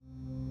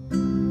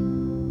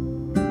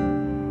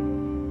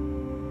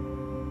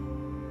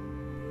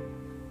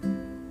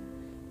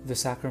The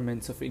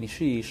sacraments of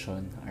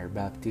initiation are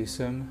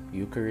baptism,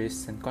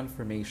 Eucharist, and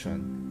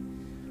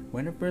confirmation.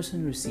 When a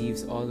person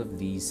receives all of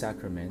these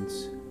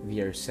sacraments,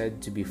 we are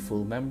said to be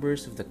full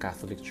members of the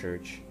Catholic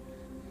Church.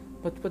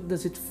 But what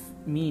does it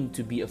mean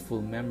to be a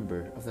full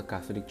member of the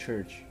Catholic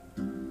Church?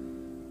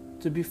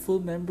 To be full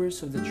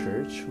members of the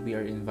Church, we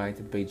are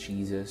invited by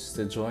Jesus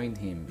to join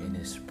Him in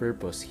His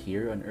purpose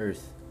here on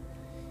earth.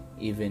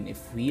 Even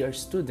if we are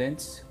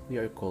students, we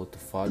are called to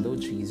follow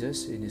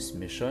Jesus in His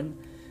mission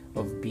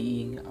of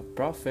being a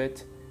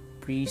prophet,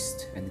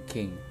 priest, and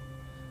king.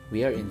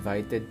 We are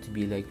invited to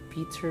be like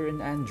Peter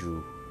and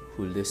Andrew,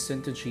 who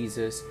listened to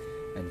Jesus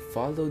and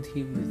followed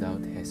Him without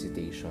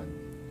hesitation.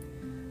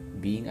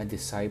 Being a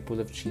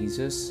disciple of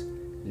Jesus,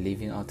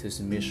 living out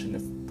His mission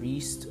of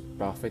priest,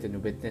 prophet,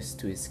 and witness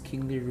to His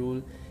kingly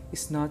rule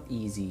is not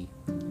easy.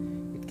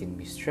 It can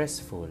be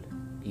stressful,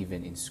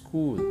 even in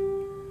school.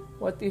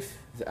 What if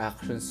the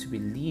actions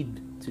will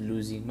lead to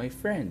losing my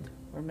friend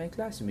or my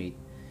classmate?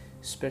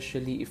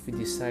 Especially if we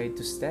decide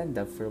to stand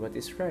up for what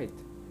is right.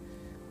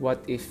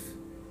 What if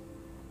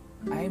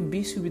I am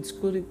busy with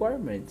school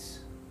requirements?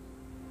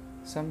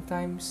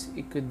 Sometimes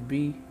it could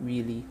be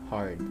really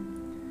hard.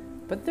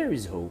 But there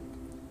is hope,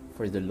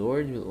 for the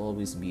Lord will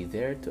always be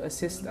there to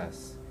assist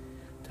us.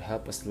 To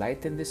help us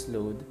lighten this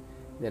load,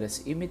 let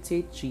us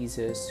imitate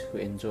Jesus, who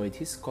enjoyed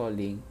His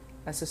calling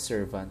as a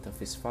servant of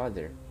His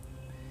Father.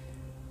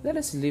 Let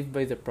us live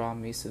by the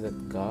promise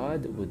that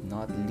God would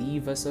not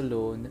leave us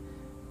alone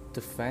to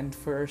fend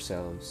for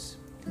ourselves.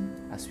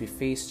 As we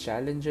face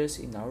challenges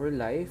in our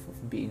life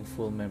of being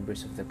full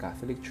members of the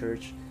Catholic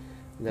Church,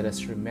 let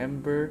us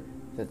remember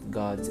that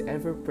God's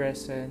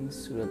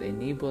ever-presence will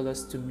enable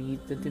us to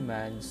meet the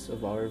demands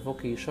of our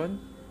vocation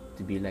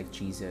to be like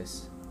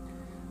Jesus.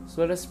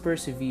 So let us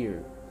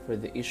persevere, for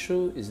the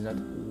issue is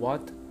not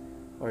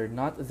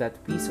that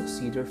we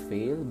succeed or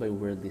fail by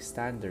worldly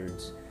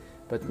standards,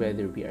 but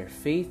whether we are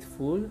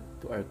faithful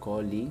to our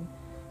calling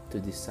to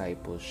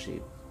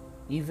discipleship,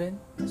 even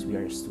as we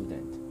are a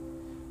student.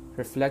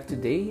 Reflect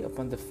today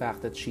upon the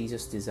fact that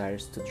Jesus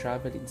desires to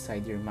travel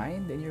inside your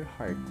mind and your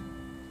heart.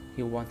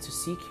 He wants to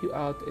seek you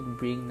out and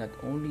bring not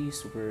only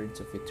His words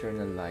of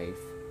eternal life,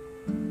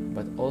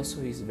 but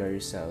also His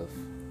very self.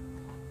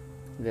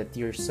 Let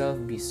yourself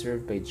be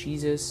served by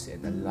Jesus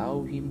and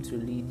allow Him to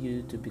lead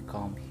you to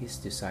become His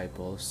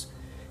disciples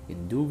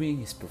in doing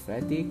His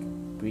prophetic,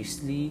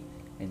 priestly,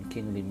 and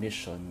kingly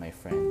mission, my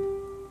friend.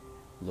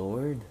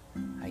 Lord,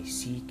 I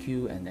seek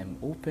You and am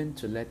open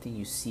to letting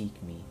You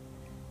seek me.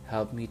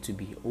 Help me to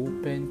be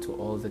open to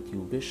all that You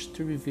wish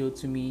to reveal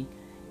to me,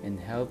 and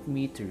help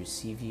me to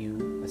receive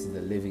You as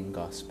the living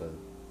gospel.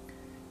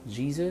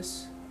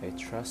 Jesus, I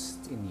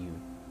trust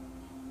in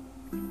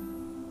You.